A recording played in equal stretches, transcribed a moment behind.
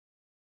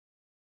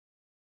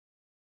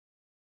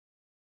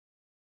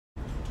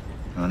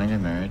wanna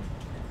get married?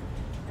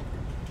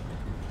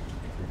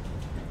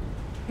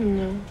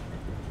 No.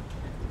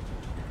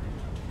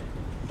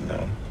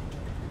 No.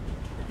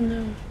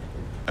 No.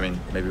 I mean,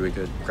 maybe we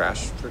could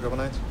crash for a couple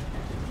nights?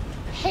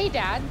 Hey,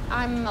 Dad.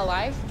 I'm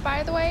alive,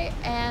 by the way,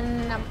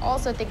 and I'm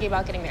also thinking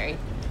about getting married.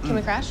 Can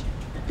we crash?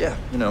 Yeah,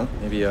 you know,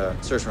 maybe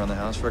search around the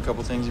house for a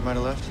couple things you might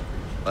have left.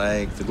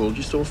 Like the gold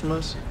you stole from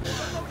us.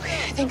 Okay,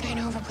 I think I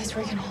know of a place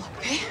where we can hole up,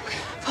 okay?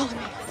 Follow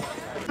me.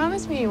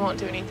 Promise me you won't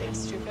do anything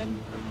stupid.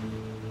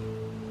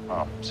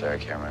 Oh, sorry,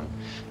 Cameron.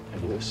 I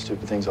do those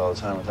stupid things all the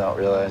time without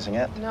realizing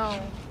it. No.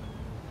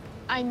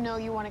 I know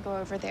you want to go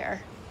over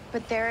there,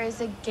 but there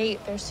is a gate,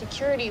 there's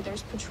security,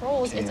 there's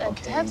patrols. It's a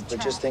death But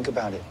trap. just think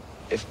about it.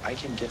 If I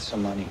can get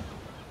some money,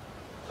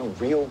 no,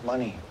 real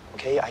money,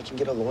 okay? I can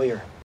get a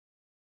lawyer.